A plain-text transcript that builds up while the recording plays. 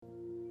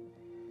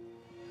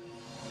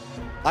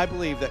I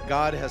believe that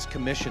God has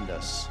commissioned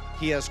us.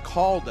 He has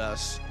called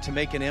us to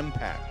make an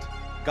impact.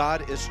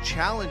 God is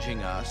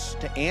challenging us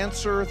to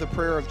answer the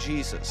prayer of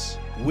Jesus.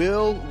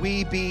 Will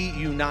we be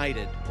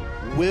united?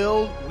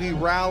 Will we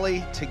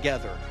rally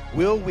together?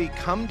 Will we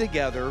come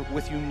together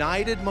with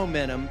united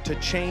momentum to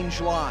change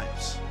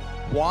lives?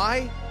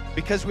 Why?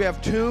 Because we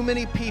have too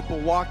many people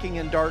walking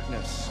in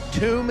darkness,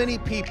 too many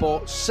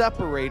people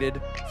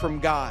separated from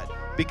God,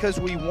 because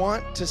we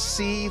want to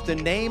see the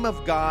name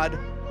of God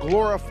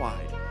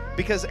glorified.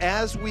 Because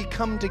as we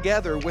come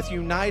together with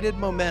united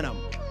momentum,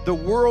 the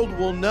world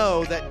will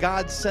know that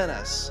God sent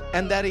us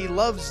and that He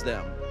loves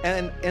them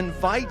and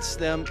invites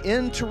them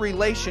into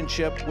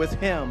relationship with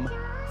Him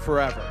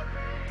forever.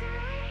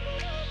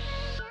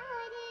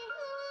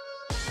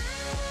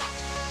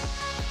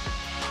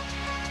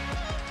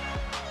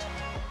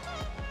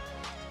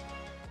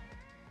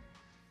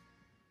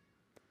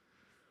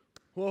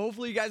 Well,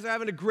 hopefully you guys are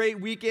having a great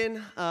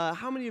weekend.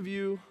 How many of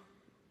you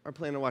are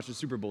planning to watch the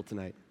Super Bowl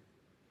tonight?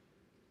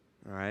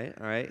 All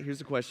right. Here's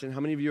the question.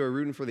 How many of you are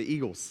rooting for the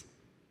Eagles?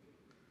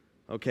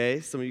 Okay,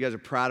 some of you guys are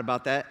proud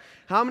about that.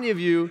 How many of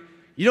you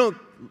don't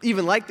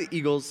even like the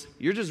Eagles?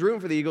 You're just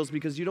rooting for the Eagles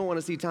because you don't want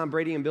to see Tom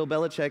Brady and Bill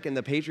Belichick and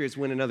the Patriots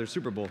win another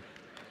Super Bowl.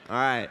 All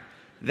right,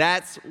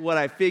 that's what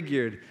I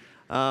figured.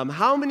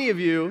 How many of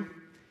you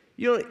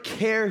don't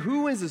care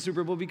who wins the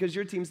Super Bowl because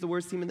your team's the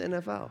worst team in the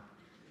NFL?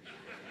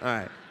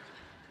 All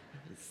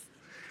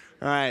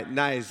right,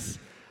 nice.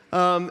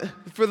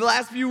 For the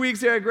last few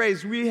weeks here at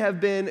Grace, we have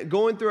been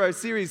going through our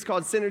series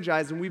called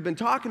Synergize, and we've been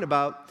talking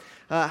about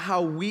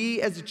how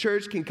we as a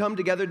church can come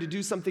together to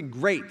do something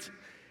great.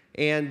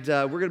 And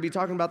we're going to be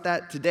talking about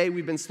that today.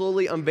 We've been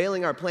slowly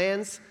unveiling our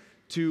plans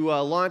to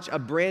launch a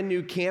brand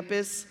new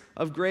campus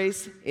of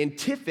Grace in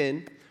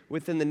Tiffin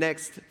within the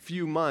next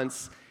few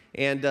months.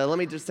 And let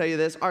me just tell you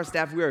this, our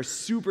staff, we are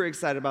super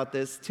excited about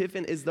this.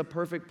 Tiffin is the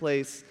perfect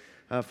place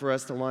for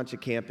us to launch a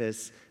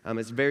campus.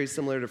 It's very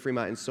similar to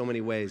Fremont in so many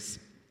ways.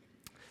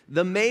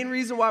 The main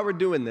reason why we're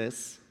doing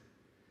this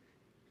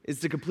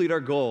is to complete our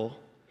goal,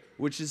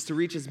 which is to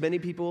reach as many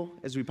people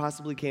as we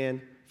possibly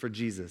can for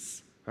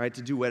Jesus. All right,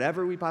 to do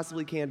whatever we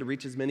possibly can to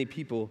reach as many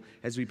people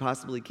as we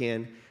possibly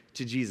can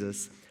to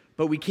Jesus.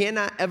 But we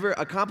cannot ever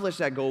accomplish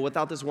that goal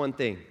without this one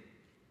thing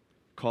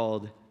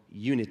called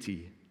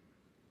unity.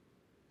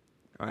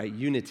 All right,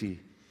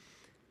 unity.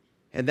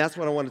 And that's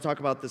what I want to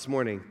talk about this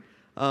morning.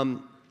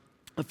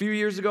 A few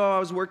years ago, I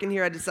was working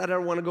here. I decided I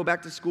want to go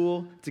back to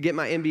school to get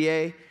my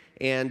MBA.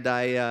 And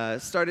I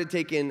started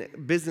taking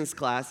business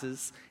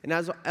classes. And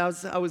as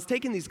I was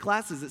taking these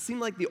classes, it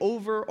seemed like the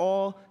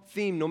overall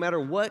theme, no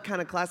matter what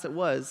kind of class it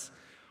was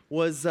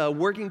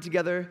working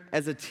together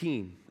as a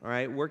team, all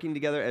right? Working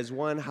together as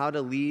one, how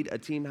to lead a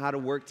team, how to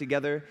work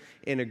together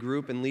in a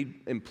group and lead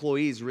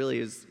employees really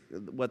is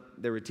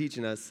what they were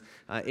teaching us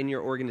in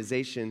your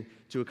organization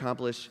to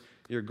accomplish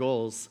your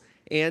goals.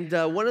 And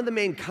one of the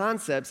main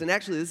concepts, and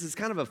actually this is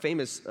kind of a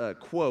famous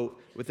quote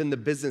within the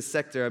business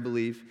sector, I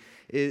believe,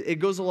 it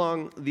goes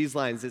along these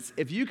lines. It's,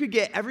 if you could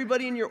get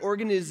everybody in your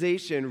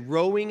organization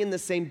rowing in the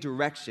same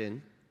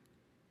direction,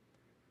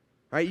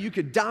 right, you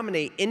could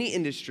dominate any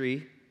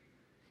industry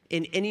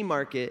in any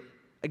market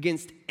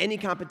against any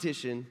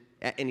competition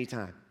at any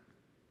time.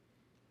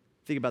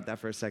 Think about that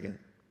for a second.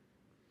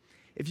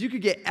 If you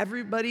could get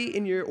everybody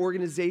in your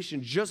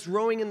organization just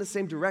rowing in the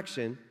same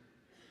direction,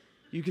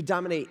 you could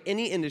dominate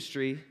any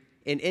industry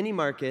in any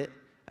market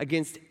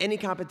against any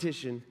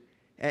competition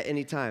at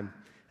any time.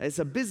 It's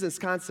a business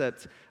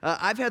concept.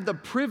 I've had the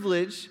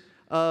privilege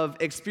of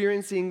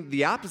experiencing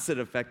the opposite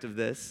effect of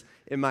this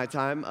in my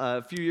time.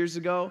 A few years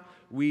ago,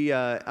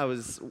 I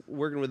was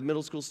working with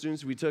middle school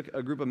students. We took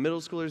a group of middle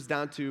schoolers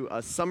down to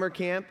a summer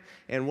camp,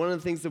 and one of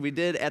the things that we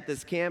did at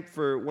this camp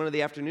for one of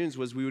the afternoons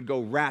was we would go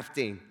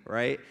rafting,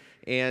 right?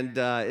 And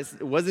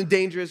it wasn't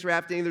dangerous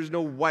rafting. There's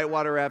no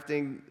whitewater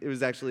rafting. It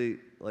was actually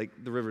like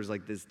the river's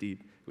like this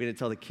deep. We didn't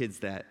tell the kids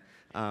that.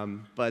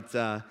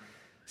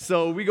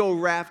 So we go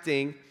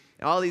rafting.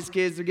 All these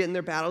kids are getting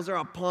their paddles, they're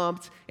all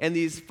pumped, and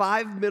these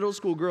 5 middle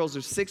school girls,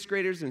 they're 6th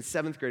graders and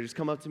 7th graders,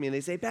 come up to me and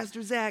they say,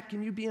 Pastor Zach,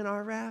 can you be in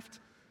our raft?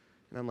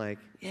 And I'm like,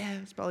 yeah,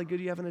 it's probably good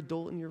you have an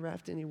adult in your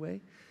raft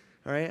anyway.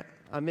 All right,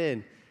 I'm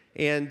in.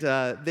 And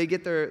they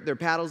get their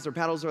paddles. Their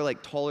paddles are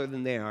like taller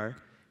than they are.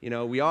 You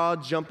know, we all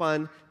jump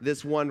on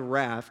this one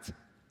raft,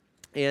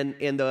 and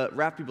the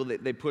raft people,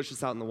 they push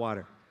us out in the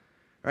water.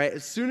 All right,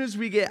 as soon as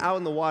we get out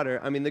in the water,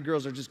 I mean, the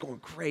girls are just going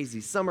crazy.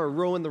 Some are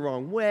rowing the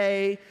wrong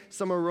way.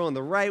 Some are rowing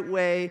the right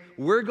way.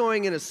 We're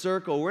going in a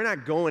circle. We're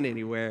not going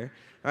anywhere.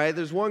 All right,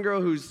 there's one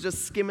girl who's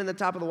just skimming the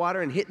top of the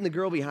water and hitting the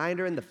girl behind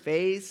her in the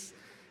face.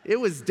 It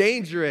was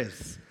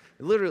dangerous.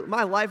 Literally,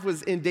 my life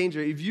was in danger.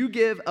 If you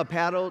give a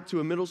paddle to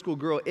a middle school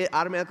girl, it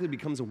automatically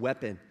becomes a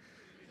weapon.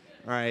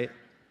 All right,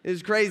 it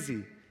was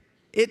crazy.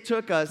 It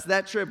took us,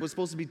 that trip was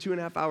supposed to be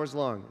 2.5 hours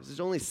long. It was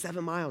only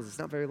 7 miles. It's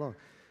not very long.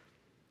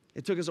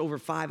 It took us over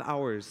 5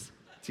 hours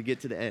to get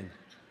to the end.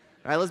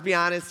 All right, let's be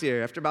honest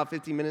here. After about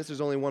 15 minutes,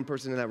 there's only one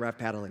person in that raft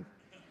paddling,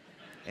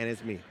 and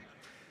it's me.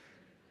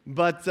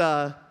 But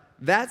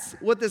That's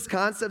what this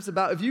concept's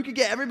about. If you could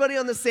get everybody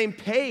on the same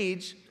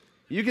page,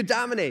 you could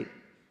dominate.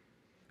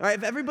 All right,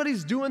 if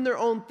everybody's doing their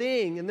own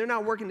thing and they're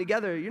not working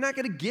together, you're not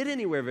going to get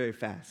anywhere very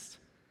fast.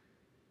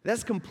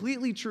 That's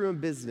completely true in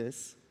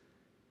business,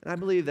 and I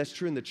believe that's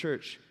true in the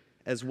church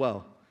as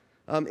well.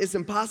 It's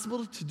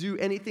impossible to do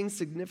anything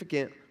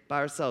significant by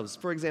ourselves.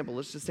 For example,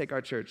 let's just take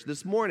our church.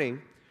 This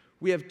morning,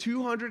 we have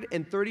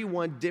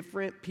 231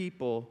 different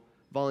people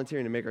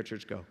volunteering to make our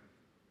church go.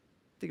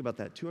 Think about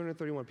that,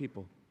 231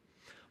 people.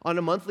 On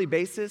a monthly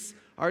basis,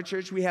 our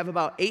church, we have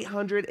about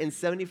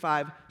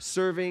 875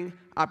 serving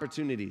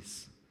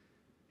opportunities.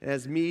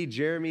 As me,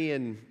 Jeremy,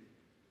 and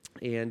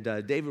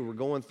David were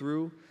going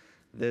through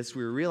this,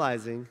 we were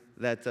realizing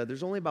that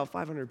there's only about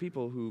 500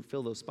 people who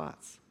fill those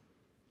spots.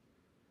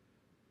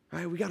 All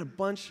right, we got a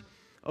bunch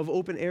of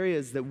open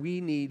areas that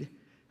we need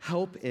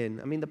help in.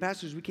 I mean, the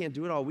pastors, we can't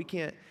do it all. We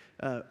can't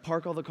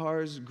park all the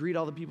cars, greet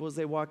all the people as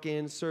they walk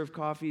in, serve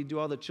coffee, do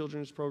all the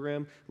children's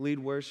program, lead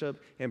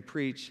worship, and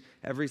preach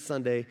every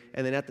Sunday.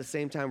 And then at the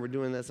same time, we're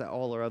doing this at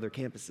all our other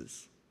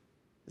campuses.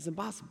 It's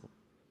impossible.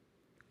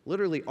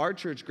 Literally, our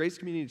church, Grace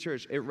Community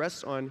Church, it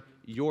rests on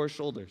your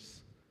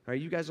shoulders. All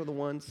right, you guys are the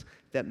ones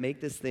that make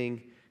this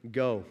thing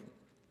go.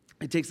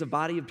 It takes a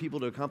body of people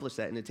to accomplish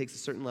that, and it takes a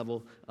certain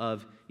level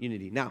of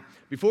unity. Now,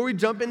 before we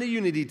jump into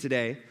unity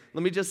today,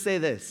 let me just say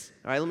this.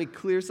 All right, let me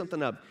clear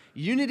something up.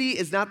 Unity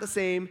is not the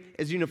same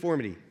as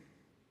uniformity.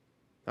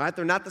 All right,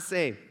 they're not the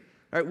same.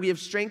 All right, we have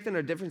strength in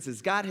our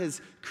differences. God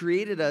has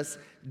created us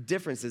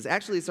differences.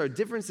 Actually, it's our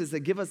differences that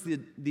give us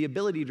the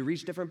ability to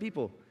reach different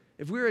people.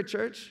 If we were a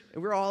church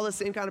and we're all the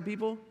same kind of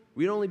people,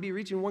 we'd only be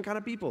reaching one kind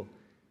of people.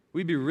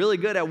 We'd be really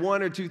good at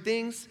one or two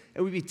things,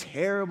 and we'd be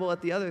terrible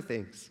at the other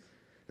things.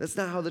 That's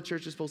not how the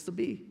church is supposed to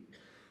be.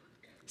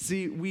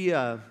 See, we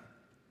all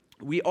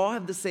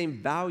have the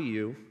same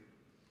value,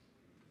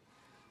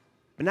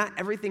 but not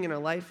everything in our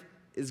life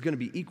is going to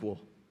be equal.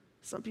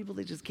 Some people,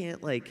 they just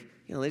can't they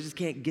just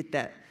can't get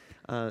that.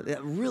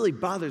 That really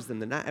bothers them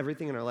that not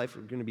everything in our life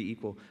are going to be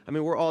equal. I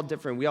mean, we're all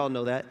different. We all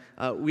know that.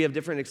 We have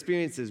different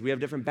experiences. We have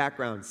different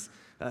backgrounds.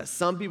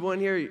 Some people in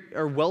here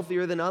are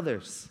wealthier than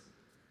others.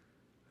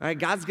 All right,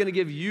 God's going to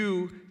give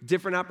you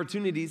different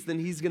opportunities than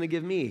He's going to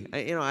give me.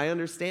 I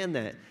understand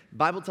that. The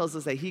Bible tells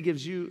us that He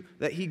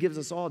gives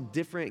us all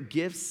different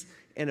gifts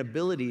and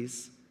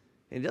abilities,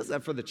 and He does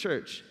that for the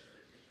church.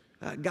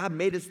 God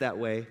made us that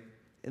way,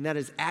 and that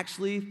is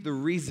actually the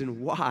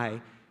reason why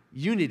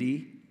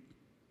unity,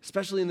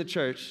 especially in the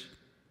church,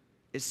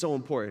 is so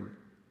important.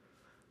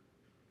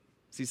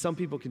 See, some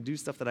people can do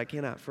stuff that I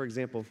cannot. For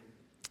example,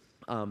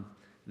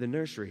 the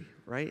nursery,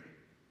 right?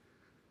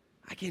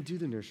 I can't do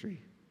the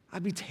nursery.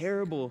 I'd be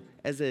terrible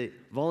as a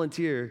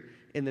volunteer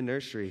in the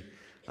nursery.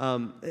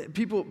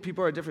 People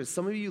are different.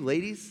 Some of you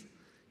ladies,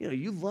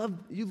 you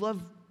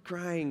love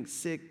crying,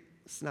 sick,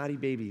 snotty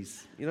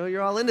babies.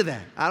 You're all into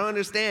that. I don't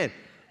understand.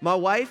 My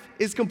wife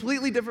is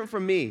completely different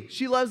from me.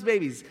 She loves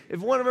babies. If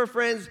one of her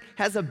friends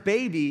has a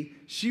baby,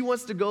 she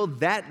wants to go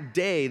that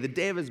day, the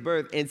day of his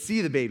birth, and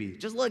see the baby.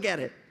 Just look at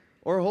it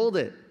or hold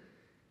it.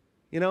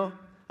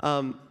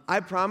 I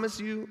promise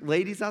you,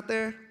 ladies out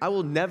there, I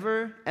will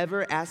never,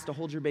 ever ask to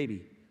hold your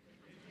baby.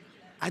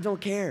 I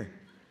don't care.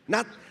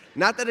 Not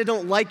that I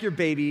don't like your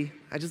baby,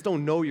 I just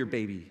don't know your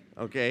baby,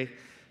 okay?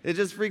 It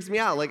just freaks me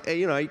out.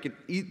 You can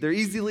eat, they're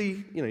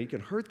easily, you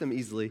can hurt them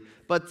easily.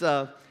 But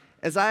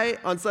as I,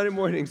 on Sunday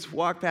mornings,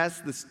 walk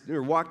to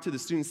the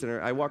student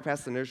center, I walk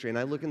past the nursery and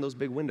I look in those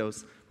big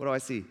windows, what do I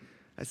see?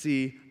 I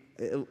see,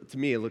 to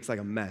me, it looks like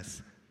a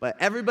mess. But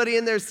everybody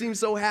in there seems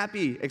so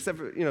happy, except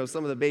for,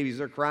 some of the babies.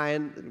 They're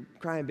crying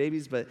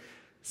babies. But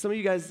some of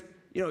you guys,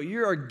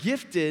 you are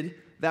gifted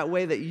that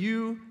way that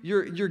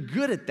you're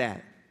good at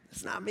that.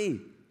 It's not me.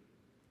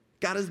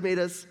 God has made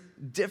us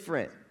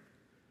different.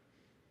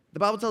 The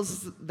Bible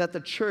tells us that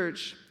the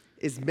church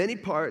is many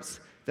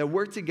parts that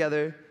work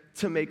together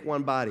to make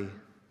one body.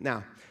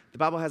 Now, the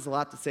Bible has a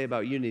lot to say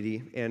about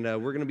unity, and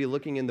we're going to be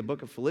looking in the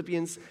book of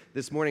Philippians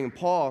this morning. And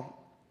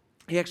Paul,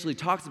 he actually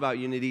talks about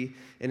unity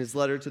in his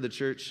letter to the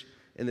church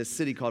in this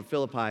city called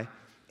Philippi.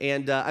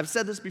 And I've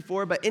said this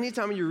before, but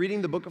anytime you're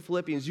reading the book of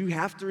Philippians, you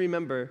have to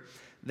remember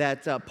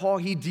that Paul,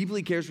 he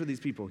deeply cares for these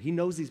people. He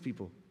knows these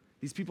people.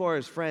 These people are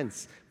his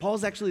friends.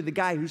 Paul's actually the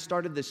guy who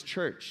started this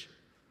church.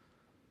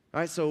 All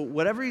right, so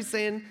whatever he's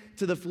saying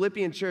to the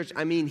Philippian church,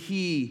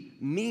 he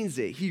means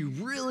it. He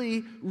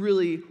really,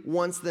 really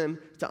wants them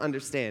to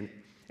understand.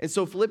 And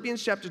so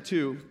Philippians chapter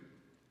 2,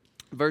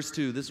 verse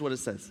 2, this is what it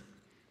says.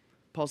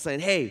 Paul's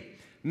saying, hey,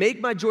 make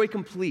my joy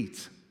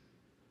complete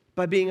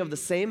by being of the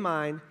same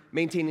mind,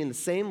 maintaining the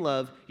same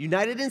love,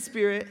 united in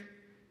spirit,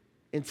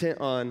 intent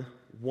on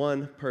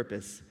one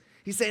purpose.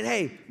 He's saying,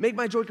 hey, make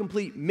my joy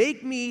complete.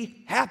 Make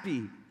me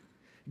happy.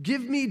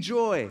 Give me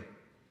joy.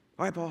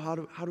 All right, Paul,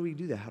 how do we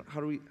do that?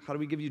 How do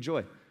we give you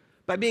joy?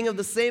 By being of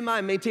the same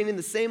mind, maintaining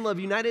the same love,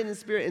 united in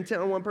spirit,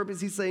 intent on one purpose.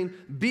 He's saying,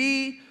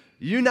 be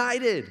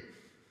united.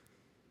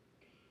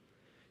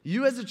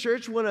 You as a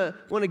church want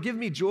to give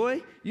me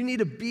joy? You need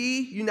to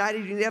be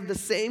united. You need to have the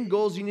same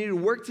goals. You need to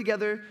work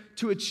together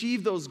to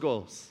achieve those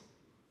goals.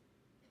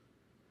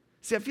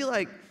 See, I feel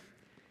like,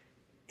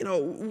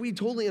 we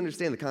totally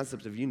understand the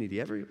concept of unity.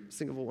 Every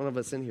single one of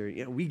us in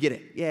here, we get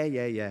it.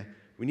 Yeah.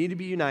 We need to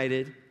be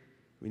united.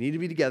 We need to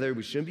be together.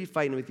 We shouldn't be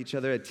fighting with each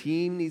other. A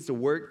team needs to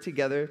work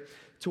together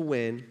to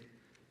win.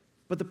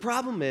 But the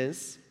problem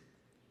is,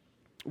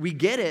 we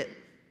get it,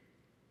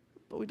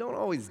 but we don't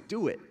always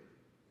do it,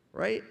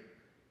 right?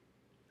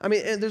 I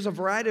mean, and there's a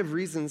variety of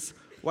reasons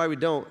why we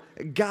don't.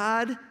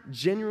 God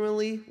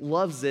genuinely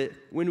loves it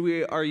when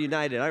we are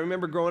united. I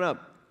remember growing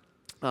up,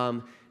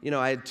 I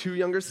had 2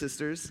 younger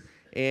sisters,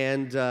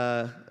 and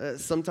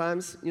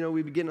sometimes,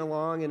 we'd be getting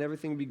along and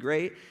everything would be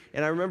great.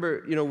 And I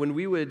remember,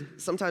 when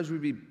sometimes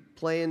we'd be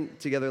playing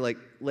together like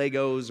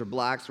Legos or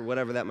blocks or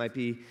whatever that might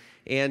be.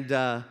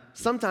 And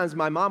sometimes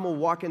my mom will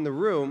walk in the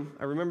room.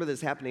 I remember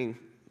this happening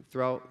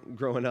throughout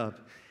growing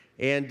up.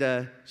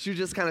 And she would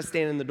just kind of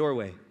stand in the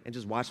doorway and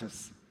just watch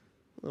us.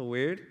 A little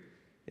weird,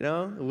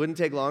 It wouldn't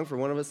take long for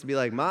one of us to be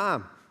like,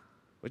 "Mom,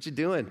 what you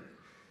doing?"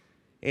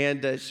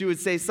 And she would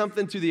say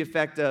something to the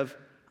effect of,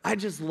 "I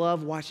just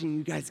love watching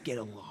you guys get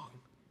along."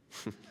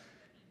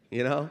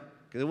 Because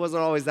it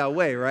wasn't always that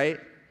way, right?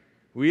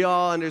 We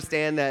all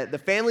understand that the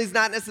family's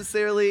not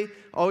necessarily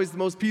always the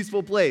most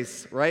peaceful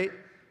place, right?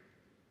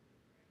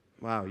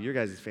 Wow, your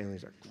guys'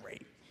 families are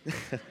great.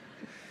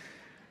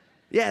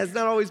 Yeah, it's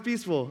not always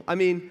peaceful. I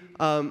mean,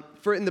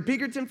 in the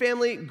Pinkerton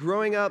family,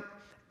 growing up,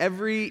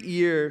 every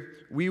year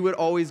we would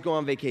always go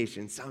on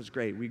vacation. Sounds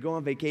great. We go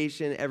on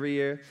vacation every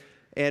year,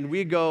 and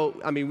we've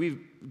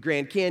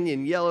Grand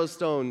Canyon,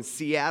 Yellowstone,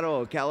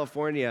 Seattle,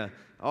 California,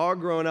 all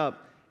grown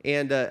up,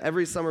 and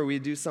every summer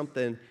we'd do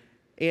something.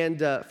 And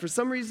for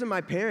some reason,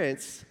 my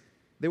parents,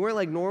 they weren't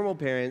like normal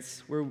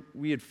parents where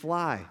we'd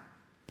fly.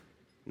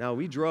 No,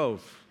 we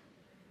drove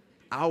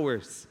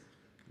hours,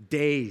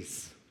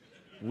 days,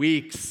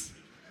 weeks,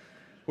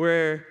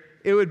 where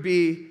it would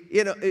be,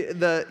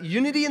 the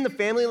unity in the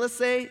family, let's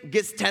say,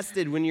 gets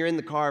tested when you're in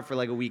the car for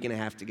like a week and a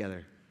half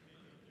together,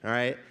 all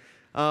right?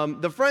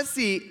 The front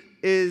seat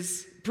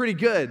is pretty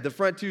good, the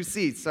front 2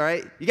 seats, all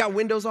right? You got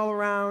windows all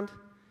around.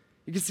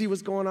 You can see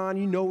what's going on.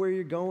 You know where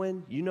you're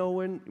going. You know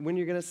when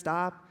you're going to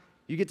stop.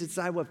 You get to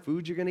decide what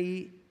food you're going to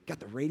eat. Got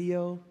the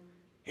radio.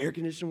 Air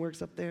conditioning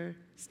works up there.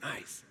 It's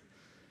nice.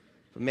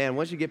 But man,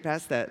 once you get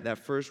past that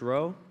first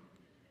row,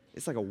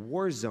 it's like a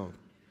war zone.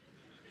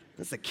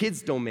 That's a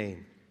kid's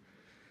domain.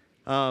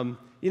 That's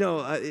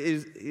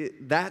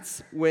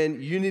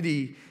when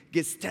unity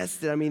gets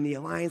tested. I mean, the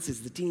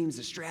alliances, the teams,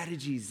 the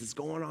strategies that's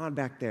going on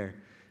back there.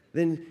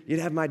 Then you'd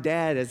have my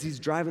dad, as he's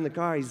driving the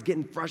car, he's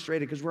getting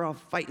frustrated because we're all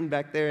fighting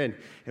back there,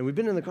 and we've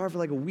been in the car for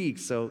like a week,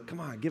 so come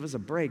on, give us a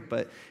break.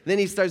 But then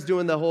he starts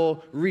doing the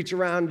whole reach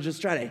around and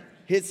just try to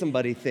hit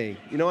somebody thing.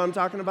 You know what I'm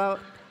talking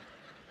about?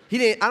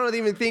 I don't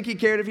even think he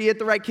cared if he hit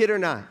the right kid or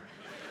not.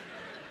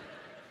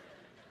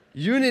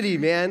 Unity,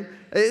 man,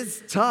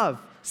 it's tough.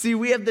 See,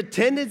 we have the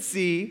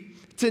tendency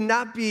to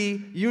not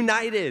be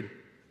united.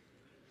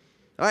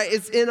 All right,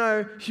 it's in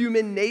our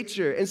human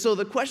nature. And so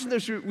the question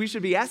that we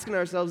should be asking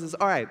ourselves is,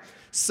 all right,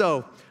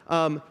 so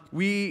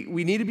we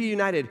need to be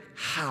united.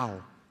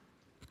 How?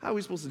 How are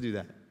we supposed to do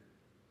that?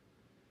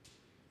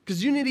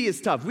 Because unity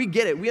is tough. We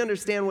get it. We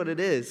understand what it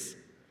is.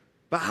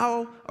 But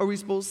how are we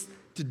supposed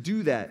to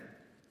do that?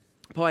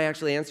 Paul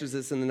actually answers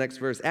this in the next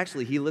verse.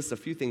 Actually, he lists a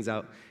few things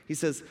out.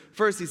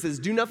 First, he says,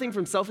 do nothing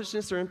from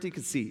selfishness or empty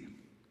conceit.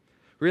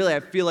 Really, I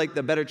feel like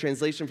the better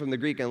translation from the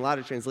Greek, and a lot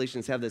of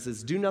translations have this,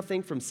 is do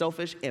nothing from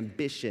selfish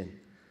ambition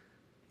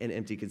and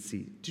empty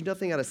conceit. Do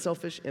nothing out of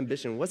selfish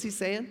ambition. What's he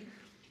saying?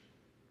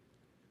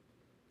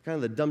 Kind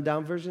of the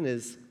dumbed-down version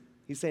is,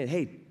 he's saying,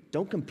 hey,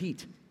 don't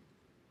compete.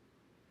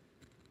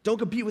 Don't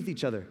compete with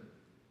each other.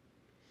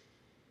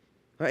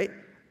 All right?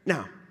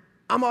 Now,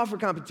 I'm all for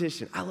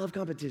competition. I love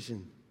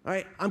competition. All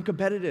right? I'm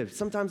competitive.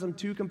 Sometimes I'm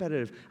too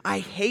competitive. I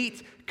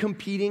hate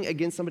competing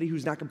against somebody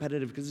who's not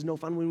competitive because it's no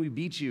fun when we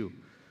beat you.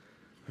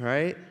 All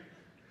right?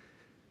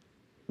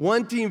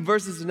 One team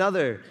versus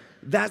another.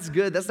 That's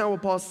good. That's not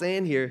what Paul's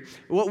saying here.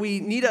 What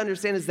we need to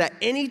understand is that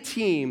any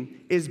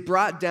team is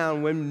brought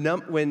down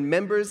when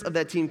members of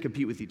that team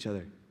compete with each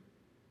other.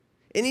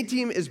 Any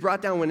team is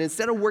brought down when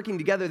instead of working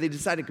together, they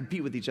decide to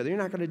compete with each other. You're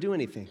not going to do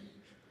anything.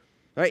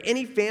 All right?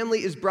 Any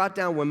family is brought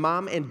down when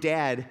mom and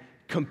dad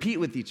compete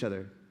with each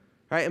other.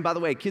 All right? And by the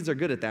way, kids are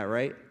good at that,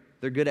 right?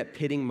 They're good at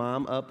pitting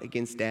mom up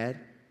against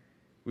dad.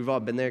 We've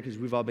all been there because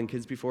we've all been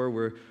kids before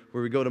where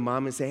we go to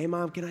mom and say, hey,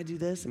 mom, can I do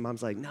this? And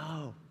mom's like,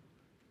 no.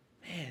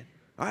 Man,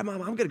 all right,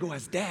 mom, I'm going to go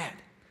ask dad,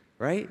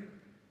 right?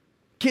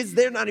 Kids,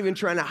 they're not even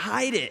trying to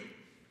hide it.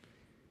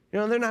 You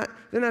know, they're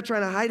not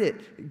trying to hide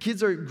it.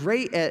 Kids are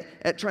great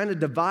at trying to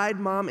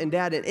divide mom and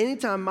dad. And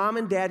anytime mom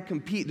and dad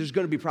compete, there's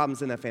going to be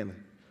problems in that family.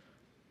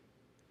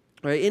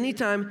 All right?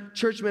 Anytime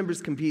church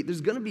members compete, there's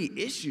going to be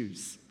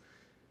issues.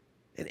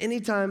 And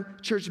anytime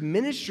church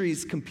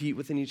ministries compete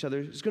within each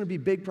other, there's going to be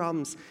big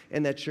problems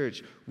in that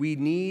church. We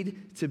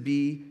need to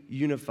be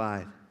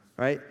unified,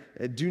 right?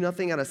 Do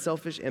nothing out of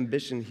selfish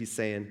ambition, he's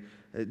saying.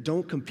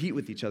 Don't compete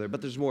with each other.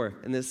 But there's more.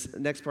 In this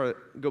next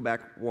part, go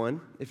back one,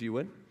 if you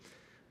would.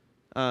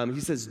 He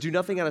says, do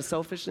nothing out of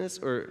selfishness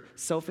or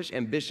selfish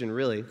ambition,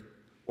 really,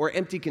 or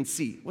empty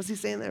conceit. What's he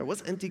saying there?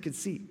 What's empty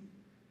conceit?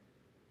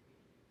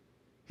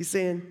 He's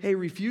saying, hey,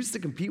 refuse to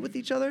compete with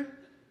each other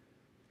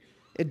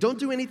and don't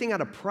do anything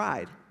out of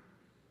pride.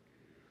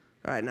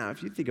 All right, now,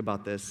 if you think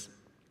about this,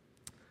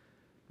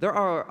 there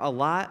are a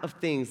lot of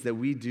things that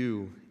we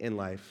do in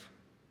life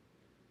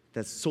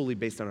that's solely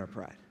based on our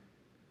pride,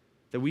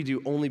 that we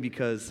do only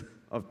because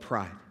of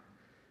pride.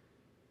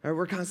 All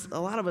right, a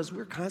lot of us,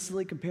 we're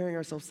constantly comparing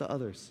ourselves to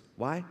others.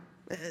 Why?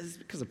 It's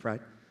because of pride.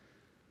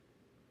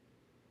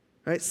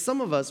 All right, some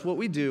of us, what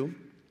we do,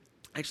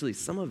 actually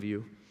some of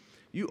you,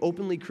 you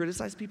openly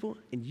criticize people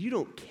and you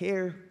don't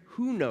care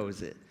who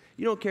knows it.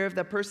 You don't care if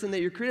that person that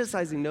you're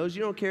criticizing knows.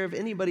 You don't care if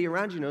anybody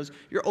around you knows.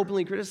 You're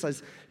openly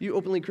criticized. You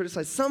openly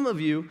criticize. Some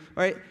of you,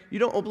 all right, you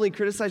don't openly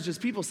criticize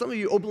just people. Some of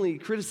you openly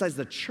criticize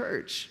the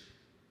church.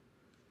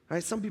 All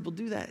right, some people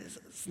do that.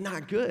 It's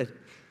not good.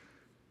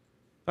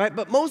 All right,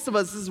 but most of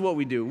us, this is what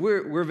we do.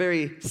 We're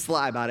very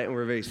sly about it and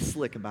we're very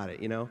slick about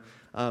it, you know.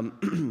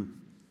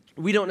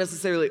 We don't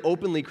necessarily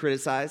openly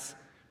criticize.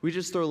 We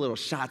just throw little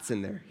shots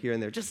in there, here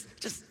and there, just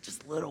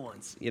little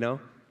ones, you know,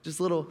 just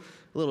little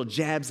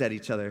jabs at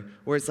each other,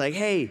 where it's like,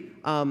 hey,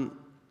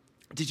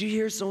 did you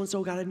hear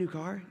so-and-so got a new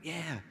car?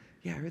 Yeah,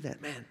 I heard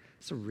that. Man,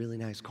 it's a really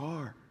nice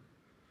car.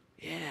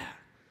 Yeah.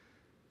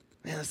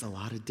 Man, that's a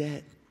lot of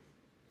debt.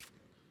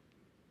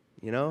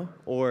 You know?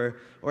 Or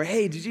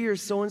hey, did you hear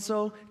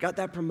so-and-so got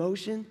that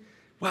promotion?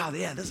 Wow,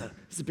 yeah, this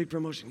is a big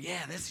promotion.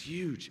 Yeah, that's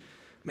huge.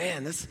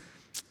 Man, that's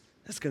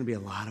going to be a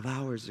lot of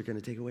hours they're going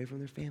to take away from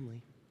their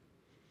family.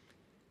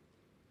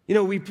 You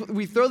know,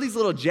 we throw these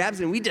little jabs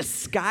in, we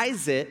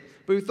disguise it,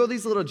 but we throw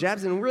these little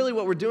jabs in, and really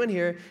what we're doing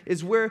here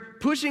is we're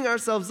pushing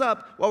ourselves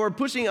up while we're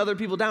pushing other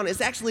people down.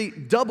 It's actually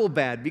double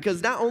bad,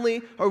 because not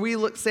only are we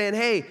saying,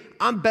 hey,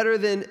 I'm better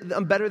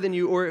than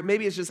you, or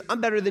maybe it's just, I'm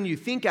better than you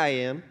think I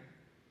am,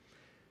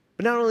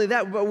 but not only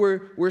that, but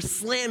we're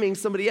slamming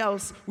somebody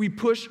else. We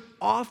push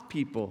off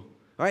people.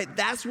 All right,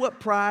 that's what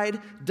pride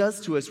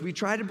does to us. We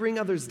try to bring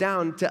others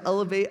down to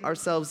elevate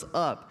ourselves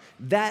up.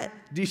 That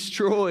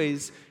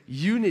destroys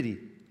unity.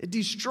 It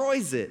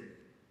destroys it.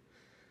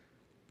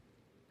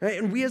 Right?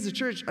 And we as a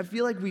church, I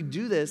feel like we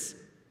do this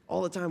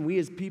all the time. We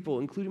as people,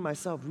 including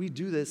myself, we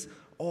do this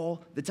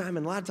all the time.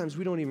 And a lot of times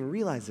we don't even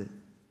realize it.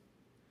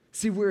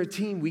 See, we're a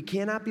team. We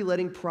cannot be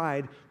letting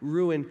pride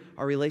ruin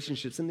our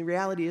relationships. And the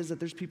reality is that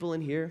there's people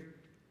in here,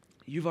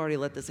 you've already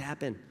let this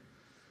happen.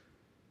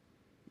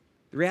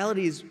 The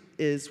reality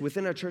is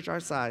within a church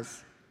our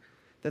size,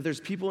 that there's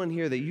people in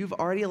here that you've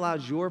already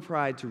allowed your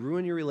pride to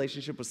ruin your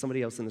relationship with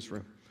somebody else in this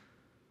room,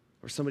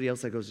 or somebody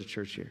else that goes to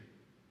church here.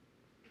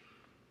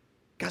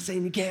 God's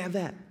saying you can't have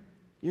that.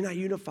 You're not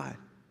unified.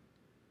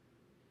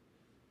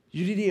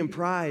 Unity and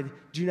pride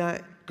do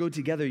not go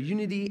together.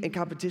 Unity and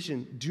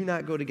competition do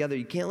not go together.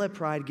 You can't let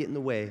pride get in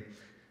the way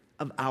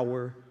of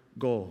our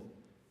goal.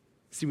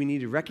 See, we need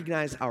to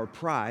recognize our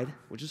pride,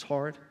 which is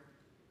hard,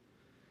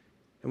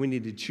 and we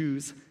need to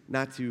choose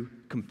not to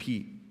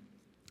compete.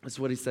 That's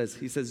what he says.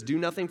 He says, do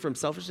nothing from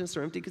selfishness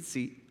or empty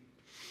conceit,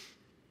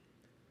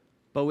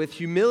 but with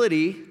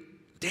humility,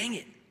 dang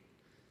it,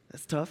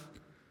 that's tough,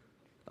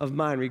 of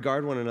mind,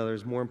 regard one another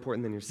as more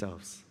important than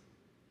yourselves.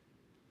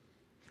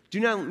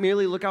 Do not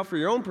merely look out for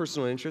your own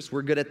personal interests.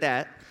 We're good at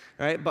that,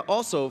 all right? But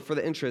also for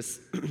the interests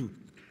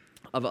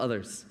of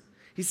others.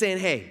 He's saying,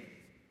 hey,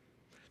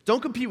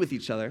 don't compete with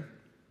each other.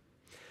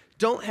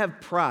 Don't have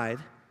pride.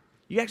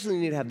 You actually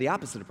need to have the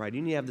opposite of pride.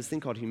 You need to have this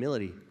thing called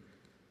humility.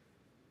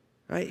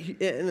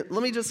 Right? And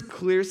let me just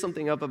clear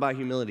something up about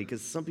humility,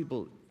 because some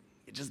people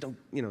just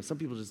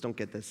don't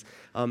get this.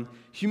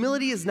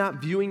 Humility is not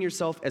viewing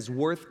yourself as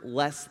worth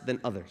less than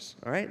others.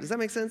 All right? Does that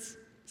make sense?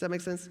 Does that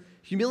make sense?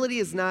 Humility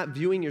is not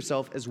viewing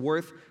yourself as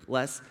worth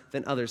less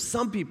than others.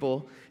 Some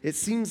people, it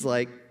seems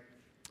like,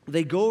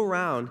 they go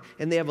around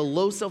and they have a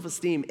low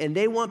self-esteem and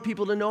they want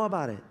people to know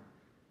about it.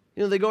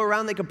 You know, they go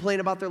around, they complain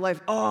about their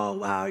life. Oh,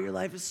 wow, your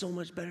life is so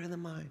much better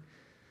than mine.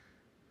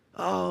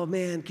 Oh,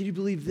 man, can you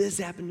believe this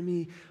happened to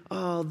me?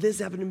 Oh, this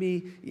happened to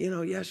me,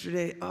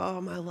 yesterday. Oh,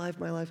 my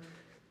life.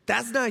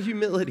 That's not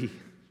humility.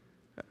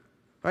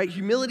 Right?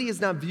 Humility is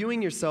not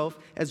viewing yourself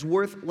as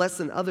worth less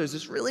than others.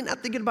 It's really not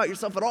thinking about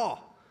yourself at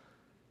all.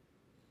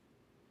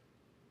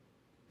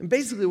 And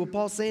basically what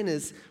Paul's saying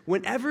is,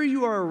 whenever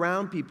you are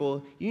around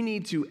people, you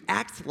need to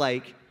act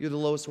like you're the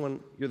lowest one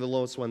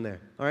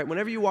there. All right?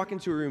 Whenever you walk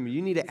into a room,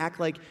 you need to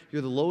act like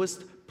you're the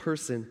lowest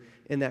person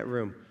in that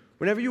room.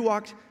 Whenever you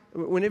walk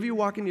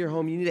into your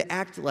home, you need to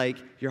act like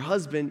your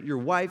husband, your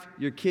wife,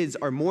 your kids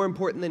are more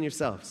important than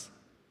yourselves.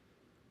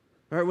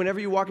 All right? Whenever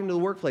you walk into the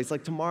workplace,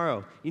 like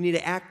tomorrow, you need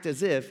to act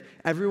as if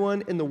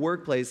everyone in the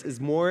workplace is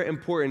more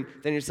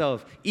important than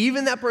yourself.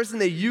 Even that person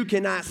that you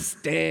cannot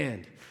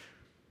stand.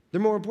 They're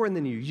more important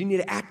than you. You need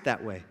to act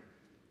that way.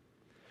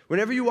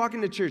 Whenever you walk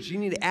into church, you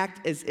need to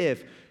act as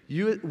if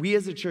we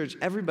as a church,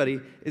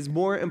 everybody, is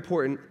more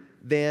important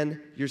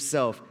than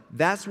yourself.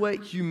 That's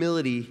what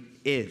humility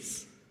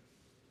is.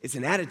 It's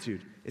an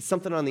attitude. It's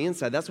something on the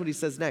inside. That's what he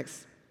says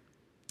next.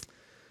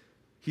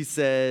 He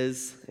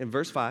says, in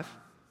verse 5,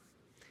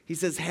 he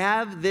says,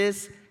 have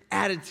this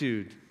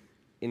attitude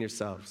in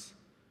yourselves.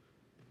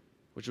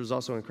 which was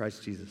also in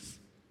Christ Jesus.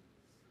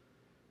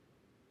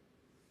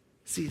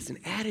 See, it's an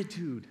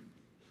attitude.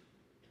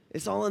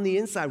 It's all on the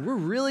inside. We're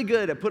really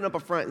good at putting up a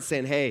front and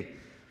saying, hey,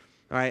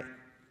 all right,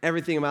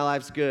 everything in my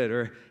life's good,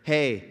 or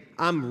hey,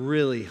 I'm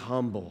really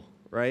humble,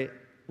 right?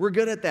 We're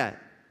good at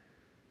that.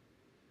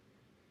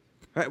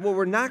 All right, well,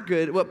 we're not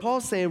good. What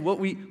Paul's saying, what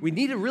we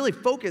need to really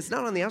focus,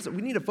 not on the outside,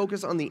 we need to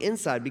focus on the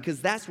inside because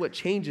that's what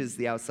changes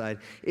the outside.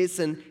 It's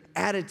an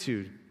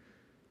attitude.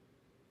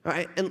 All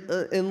right,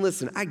 and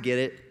listen, I get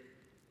it.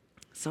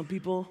 Some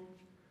people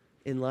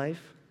in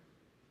life,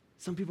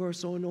 some people are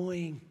so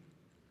annoying,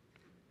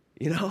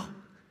 you know?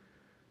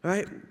 All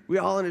right, we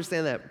all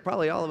understand that.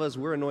 Probably all of us,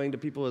 we're annoying to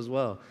people as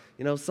well.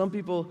 You know, some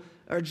people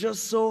are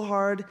just so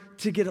hard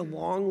to get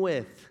along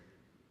with.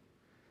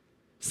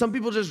 Some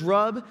people just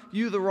rub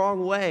you the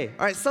wrong way.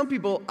 All right, some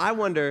people, I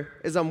wonder,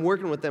 as I'm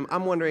working with them,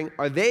 I'm wondering,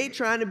 are they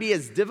trying to be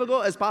as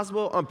difficult as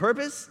possible on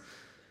purpose?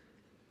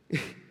 You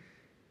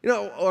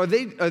know,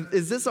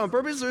 is this on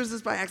purpose or is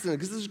this by accident?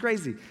 Because this is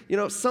crazy. You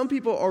know, some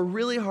people are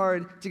really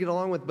hard to get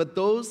along with, but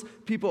those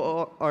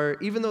people are,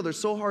 even though they're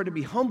so hard to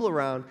be humble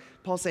around,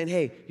 Paul's saying,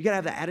 hey, you got to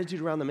have that attitude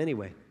around them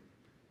anyway.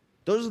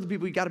 Those are the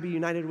people you got to be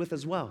united with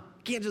as well.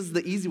 You can't just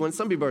the easy ones.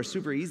 Some people are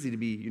super easy to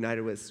be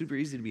united with, super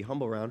easy to be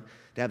humble around,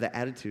 to have that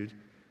attitude.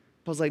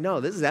 Paul's like, no,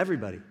 this is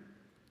everybody.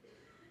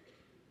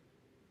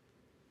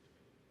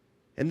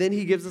 And then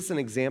he gives us an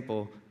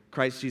example,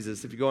 Christ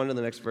Jesus. If you go on to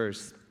the next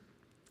verse,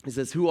 he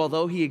says, who,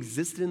 although he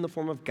existed in the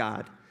form of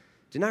God,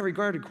 did not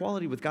regard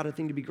equality with God a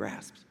thing to be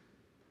grasped.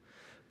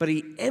 But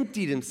he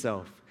emptied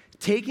himself,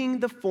 taking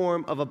the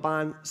form of a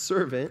bond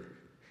servant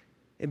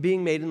and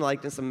being made in the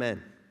likeness of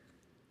men.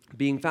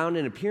 Being found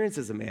in appearance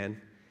as a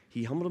man,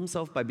 he humbled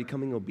himself by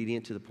becoming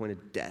obedient to the point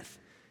of death,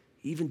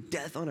 even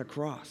death on a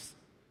cross.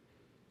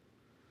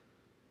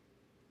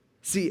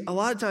 See, a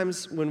lot of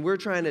times when we're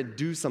trying to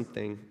do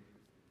something,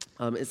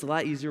 it's a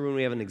lot easier when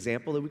we have an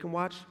example that we can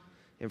watch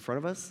in front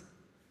of us.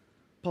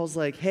 Paul's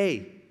like,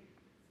 hey,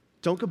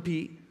 don't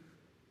compete.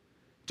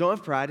 Don't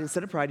have pride.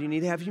 Instead of pride, you need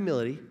to have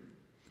humility,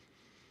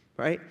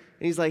 right?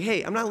 And he's like,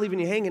 hey, I'm not leaving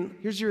you hanging.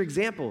 Here's your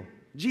example,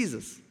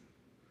 Jesus.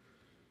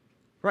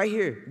 Right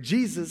here,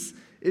 Jesus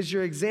is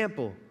your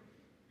example.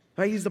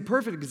 Right? He's the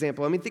perfect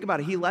example. I mean, think about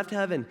it. He left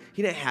heaven.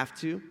 He didn't have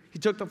to. He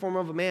took the form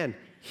of a man.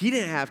 He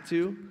didn't have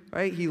to,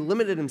 right? He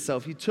limited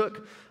himself. He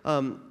took,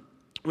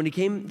 when he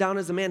came down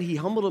as a man, he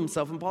humbled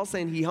himself. And Paul's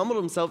saying he humbled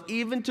himself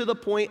even to the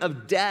point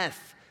of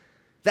death.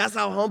 That's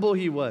how humble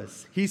he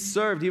was. He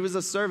served. He was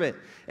a servant.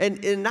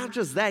 And not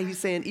just that, he's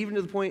saying even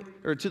to the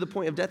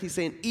point of death, he's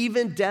saying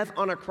even death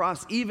on a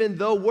cross, even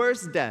the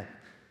worst death,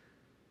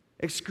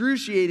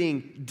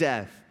 excruciating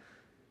death.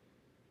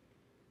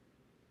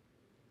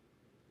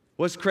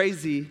 What's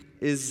crazy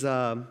is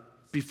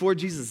before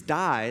Jesus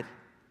died,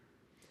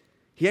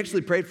 he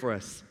actually prayed for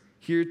us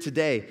here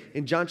today.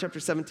 In John chapter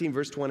 17,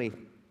 verse 20,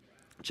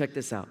 check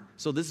this out.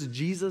 So this is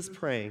Jesus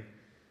praying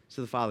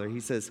to the Father. He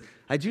says,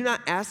 I do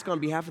not ask on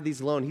behalf of these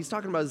alone. He's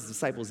talking about his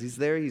disciples. He's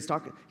there.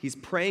 He's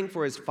praying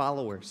for his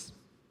followers.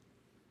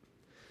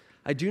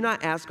 I do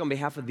not ask on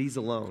behalf of these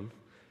alone,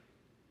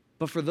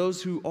 but for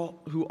those who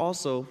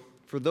also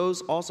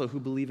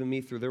believe in me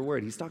through their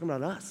word. He's talking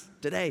about us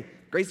today.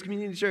 Grace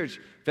Community Church,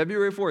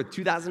 February 4th,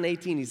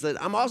 2018. He said,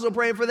 I'm also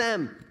praying for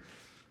them,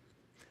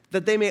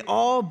 that they may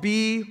all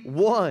be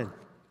one,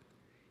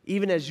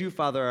 even as you,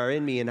 Father, are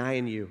in me and I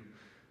in you.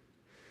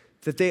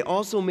 That they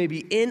also may be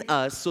in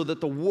us so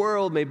that the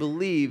world may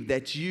believe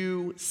that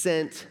you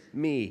sent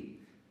me.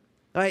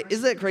 All right,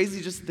 isn't that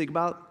crazy just to think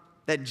about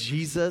that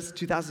Jesus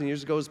 2,000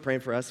 years ago was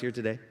praying for us here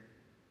today?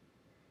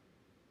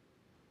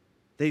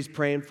 That he was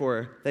praying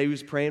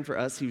for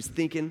us. He was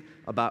thinking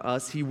about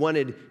us. He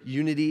wanted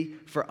unity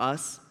for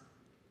us.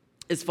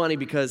 It's funny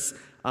because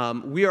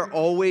we are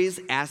always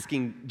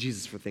asking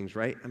Jesus for things,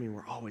 right? I mean,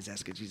 we're always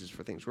asking Jesus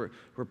for things.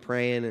 We're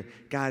praying, and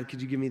God, could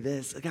you give me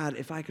this? God,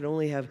 if I could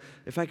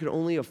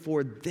only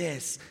afford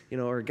this,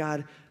 or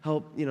God,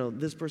 help,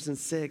 this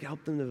person's sick,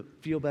 help them to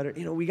feel better.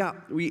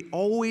 We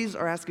always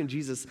are asking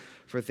Jesus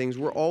for things.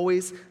 We're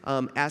always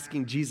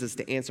asking Jesus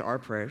to answer our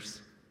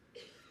prayers.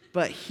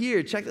 But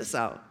here, check this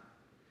out.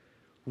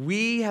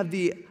 We have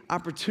the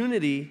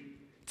opportunity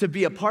to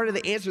be a part of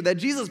the answer that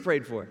Jesus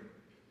prayed for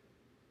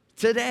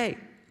today.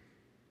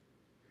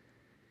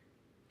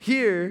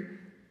 Here,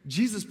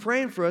 Jesus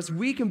praying for us,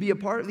 we can be a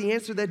part of the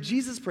answer that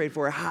Jesus prayed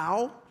for.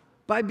 How?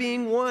 By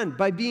being one,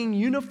 by being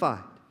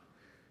unified.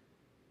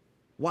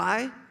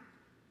 Why?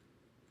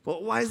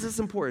 Well, why is this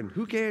important?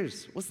 Who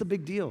cares? What's the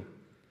big deal?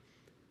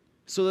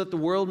 So that the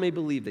world may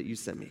believe that you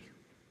sent me.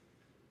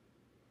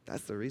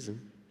 That's the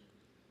reason.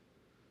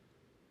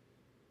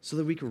 So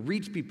that we could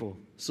reach people,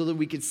 so that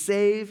we could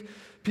save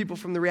people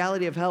from the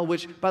reality of hell,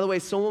 which, by the way,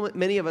 so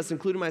many of us,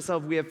 including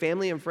myself, we have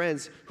family and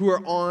friends who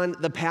are on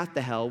the path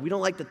to hell. We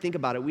don't like to think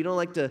about it. We don't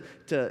like to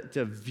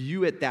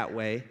view it that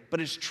way,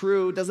 but it's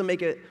true. It doesn't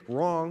make it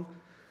wrong.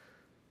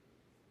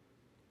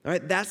 All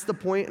right, that's the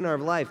point in our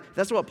life.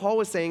 That's what Paul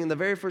was saying in the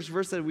very first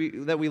verse that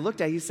we looked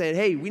at. He said,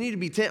 hey, we need to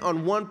be intent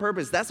on one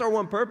purpose. That's our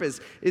one purpose,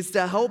 is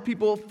to help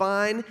people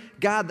find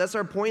God. That's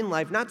our point in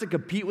life, not to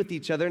compete with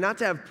each other, not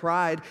to have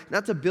pride,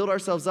 not to build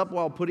ourselves up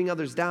while putting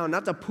others down,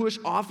 not to push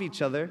off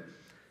each other,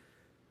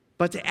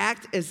 but to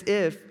act as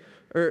if,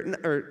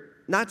 or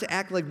not to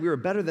act like we were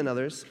better than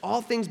others.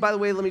 All things, by the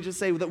way, let me just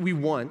say that we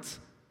want,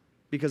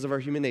 because of our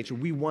human nature.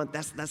 We want,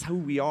 that's who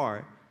we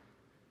are.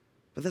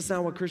 But that's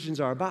not what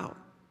Christians are about.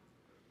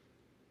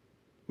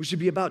 We should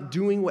be about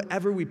doing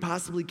whatever we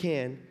possibly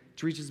can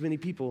to reach as many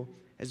people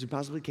as we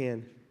possibly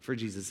can for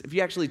Jesus. If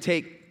you actually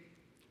take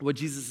what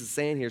Jesus is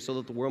saying here, so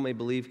that the world may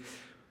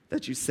believe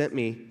that you sent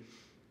me,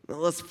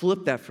 let's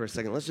flip that for a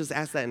second. Let's just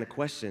ask that in a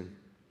question.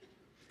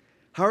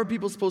 How are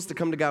people supposed to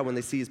come to God when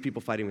they see his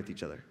people fighting with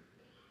each other?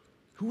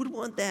 Who would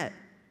want that?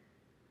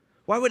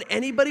 Why would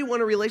anybody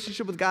want a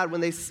relationship with God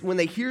when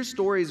they hear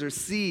stories or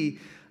see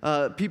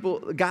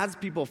God's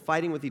people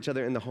fighting with each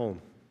other in the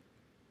home?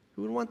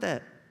 Who would want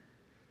that?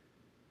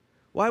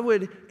 Why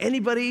would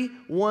anybody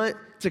want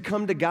to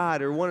come to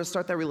God or want to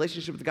start that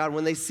relationship with God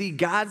when they see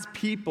God's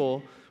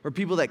people or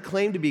people that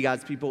claim to be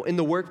God's people in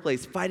the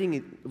workplace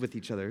fighting with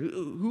each other?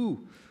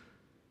 Who?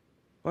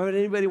 Why would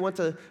anybody want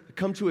to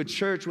come to a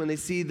church when they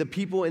see the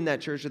people in that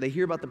church or they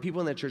hear about the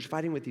people in that church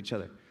fighting with each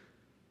other?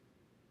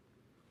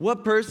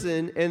 What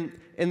person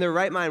in their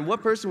right mind,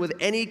 what person with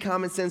any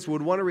common sense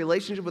would want a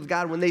relationship with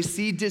God when they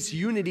see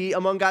disunity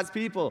among God's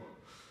people?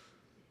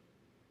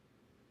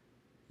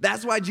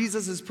 That's why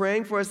Jesus is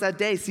praying for us that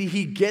day. See,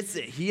 he gets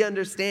it. He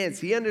understands.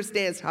 He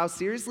understands how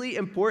seriously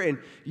important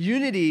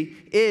unity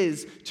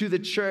is to the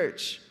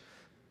church.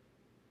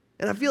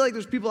 And I feel like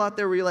there's people out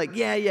there where you're like,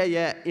 yeah.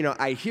 You know,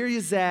 I hear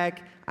you,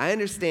 Zach. I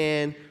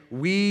understand.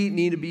 We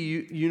need to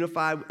be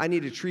unified. I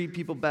need to treat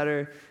people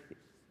better.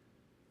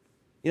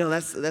 You know,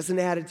 that's an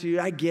attitude.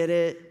 I get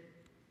it.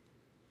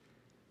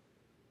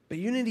 But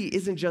unity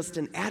isn't just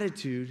an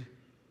attitude.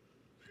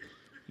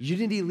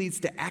 Unity leads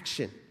to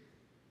action.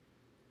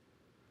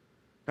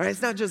 All right,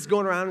 it's not just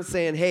going around and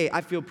saying, "Hey,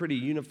 I feel pretty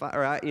unified,"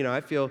 or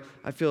I feel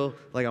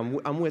like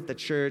I'm with the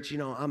church. You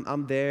know,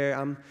 I'm there.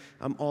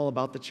 I'm all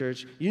about the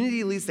church.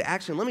 Unity leads to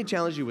action. Let me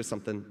challenge you with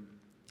something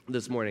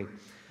this morning.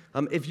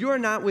 If you are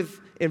not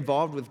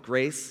involved with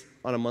Grace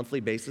on a monthly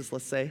basis,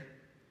 let's say,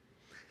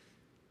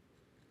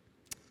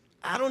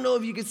 I don't know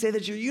if you could say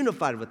that you're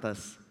unified with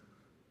us.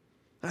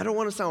 I don't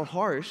want to sound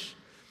harsh.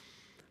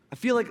 I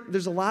feel like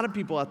there's a lot of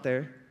people out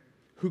there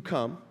who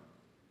come.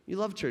 You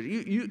love church.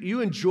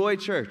 You enjoy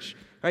church.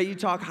 Right? You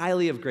talk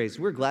highly of Grace.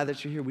 We're glad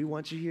that you're here. We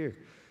want you here.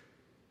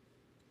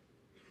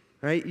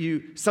 Right?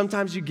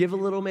 Sometimes you give a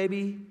little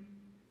maybe.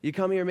 You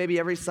come here maybe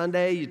every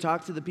Sunday. You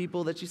talk to the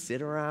people that you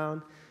sit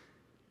around.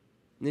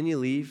 And then you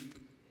leave.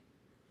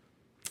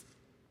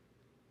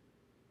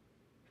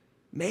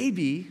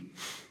 Maybe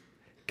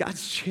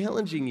God's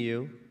challenging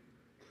you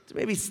to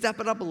maybe step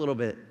it up a little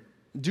bit.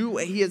 Do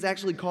what he has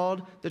actually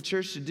called the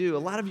church to do. A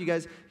lot of you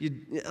guys,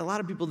 a lot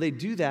of people, they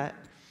do that.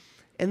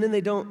 And then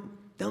they don't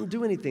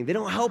do anything. They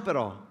don't help at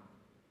all.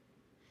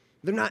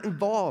 They're not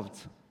involved.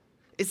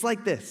 It's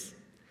like this.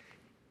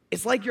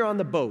 It's like you're on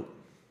the boat,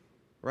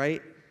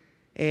 right?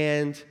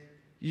 And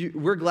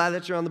we're glad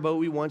that you're on the boat.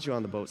 We want you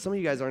on the boat. Some of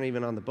you guys aren't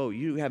even on the boat.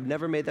 You have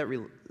never made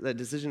that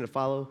decision to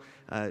follow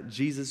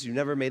Jesus. You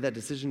never made that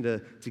decision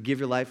to give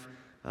your life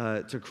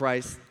to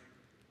Christ.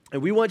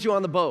 And we want you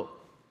on the boat.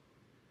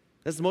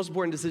 That's the most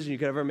important decision you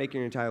could ever make in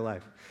your entire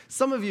life.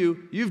 Some of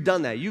you, you've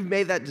done that. You've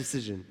made that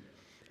decision.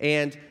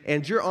 And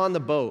you're on the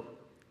boat,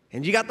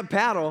 and you got the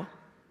paddle,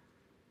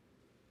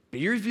 but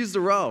you refuse to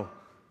row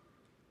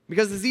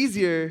because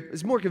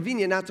it's more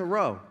convenient not to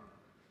row. All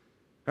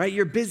right,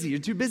 you're busy. You're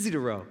too busy to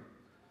row.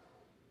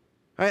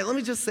 All right, let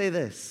me just say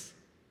this.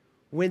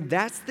 When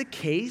that's the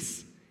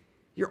case,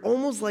 you're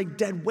almost like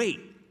dead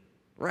weight,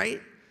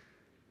 right?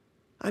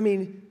 I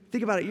mean,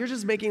 think about it. You're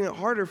just making it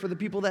harder for the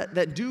people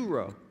that do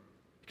row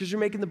because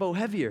you're making the boat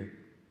heavier.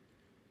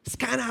 It's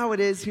kind of how it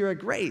is here at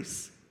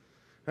Grace,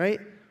 right?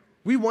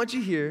 We want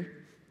you here.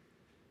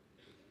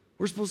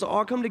 We're supposed to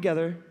all come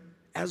together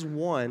as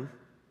one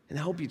and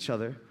help each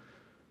other.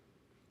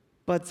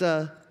 But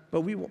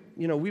we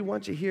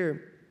want you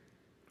here.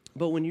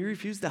 But when you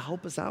refuse to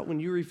help us out, when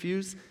you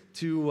refuse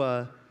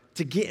to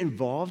get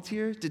involved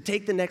here, to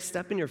take the next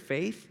step in your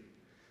faith,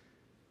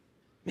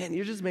 man,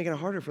 you're just making it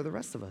harder for the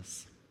rest of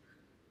us.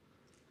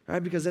 All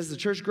right? Because as the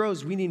church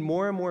grows, we need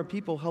more and more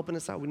people helping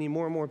us out. We need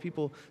more and more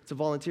people to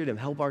volunteer to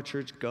help our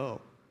church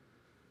go.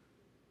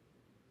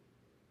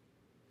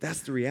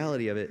 That's the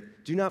reality of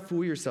it. Do not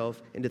fool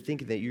yourself into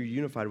thinking that you're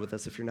unified with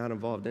us if you're not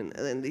involved.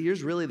 And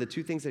here's really the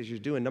two things that you're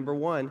doing. Number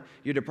one,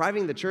 you're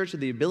depriving the church of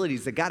the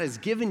abilities that God has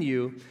given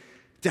you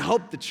to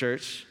help the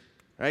church,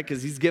 right?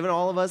 Because he's given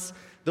all of us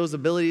those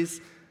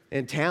abilities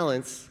and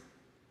talents.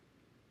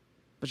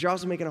 But you're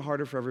also making it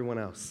harder for everyone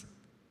else.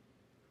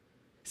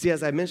 See,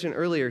 as I mentioned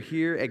earlier,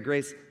 here at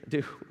Grace,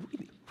 dude,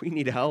 we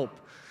need help.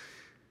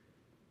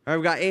 All right,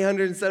 we've got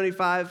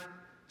 875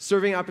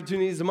 serving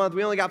opportunities a month.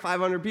 We only got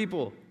 500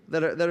 people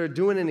that are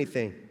doing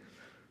anything.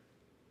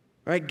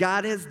 Right?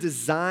 God has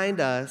designed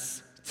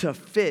us to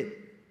fit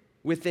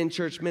within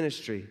church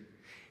ministry.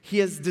 He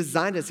has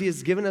designed us. He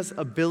has given us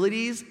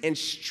abilities and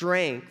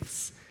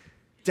strengths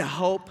to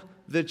help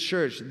the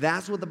church.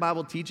 That's what the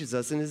Bible teaches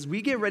us. And as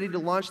we get ready to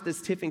launch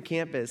this Tiffin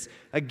campus,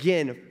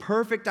 again,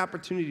 perfect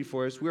opportunity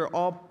for us. We're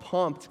all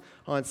pumped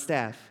on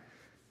staff.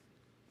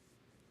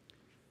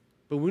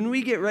 But when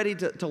we get ready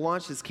to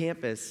launch this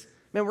campus,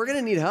 man, we're going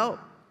to need help.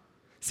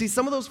 See,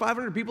 some of those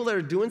 500 people that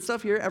are doing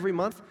stuff here every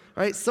month,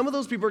 right? Some of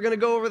those people are going to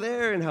go over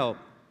there and help.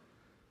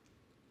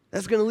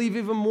 That's going to leave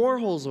even more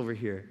holes over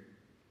here.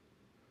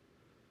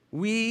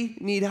 We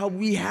need help.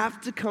 We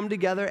have to come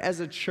together as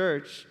a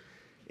church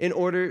in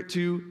order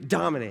to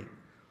dominate,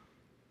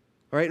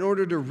 right? In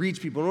order to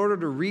reach people, in order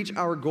to reach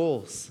our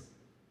goals.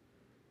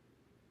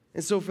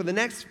 And so for the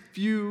next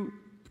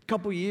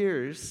couple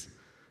years,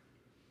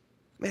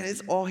 man,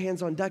 it's all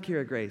hands on deck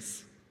here at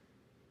Grace.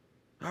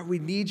 All right, we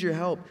need your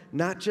help,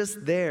 not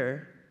just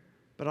there,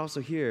 but also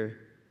here.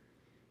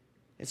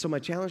 And so my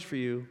challenge for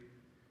you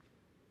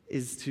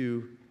is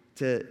to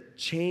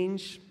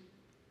change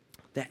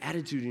the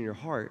attitude in your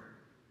heart.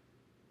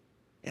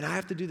 And I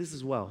have to do this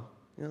as well.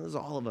 You know, this is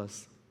all of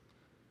us.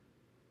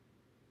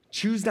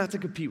 Choose not to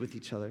compete with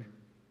each other.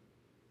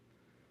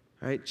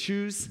 All right?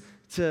 Choose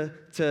to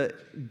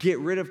get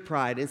rid of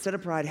pride. Instead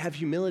of pride, have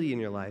humility in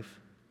your life.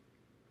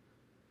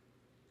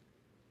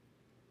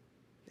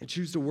 And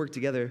choose to work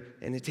together,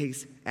 and it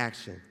takes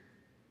action.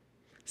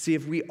 See,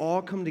 if we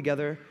all come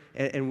together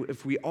and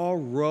if we all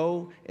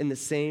row in the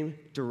same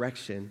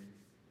direction,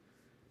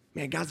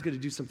 man, God's going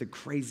to do something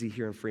crazy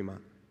here in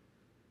Fremont.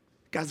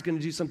 God's going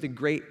to do something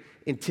great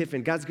in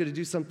Tiffin. God's going to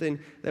do something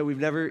that we've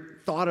never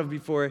thought of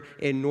before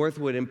in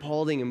Northwood, in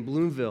Paulding, in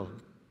Bloomville.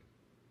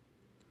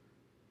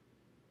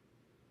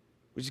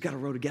 We just got to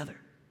row together.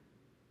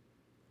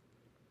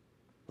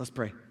 Let's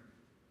pray.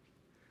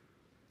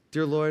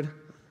 Dear Lord,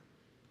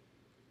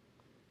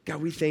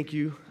 God, we thank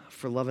you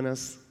for loving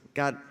us.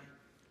 God,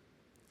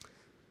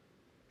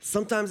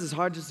 sometimes it's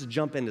hard just to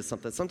jump into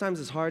something. Sometimes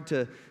it's hard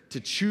to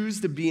choose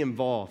to be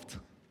involved.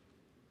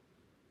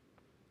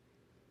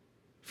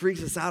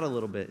 Freaks us out a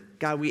little bit.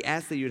 God, we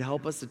ask that you'd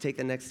help us to take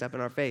the next step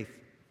in our faith.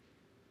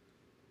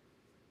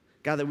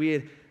 God, that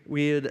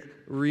we'd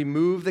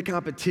remove the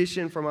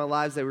competition from our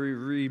lives, that we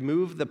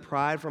remove the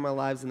pride from our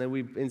lives, and that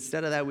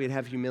instead of that, we'd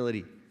have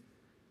humility.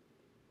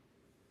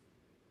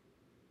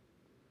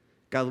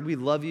 God, we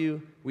love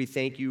you. We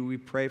thank you. We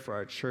pray for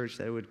our church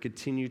that it would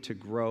continue to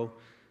grow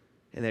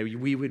and that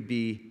we would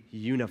be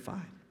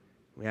unified.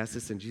 We ask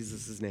this in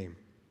Jesus' name.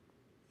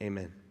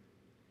 Amen.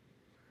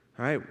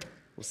 All right.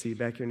 We'll see you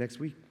back here next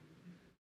week.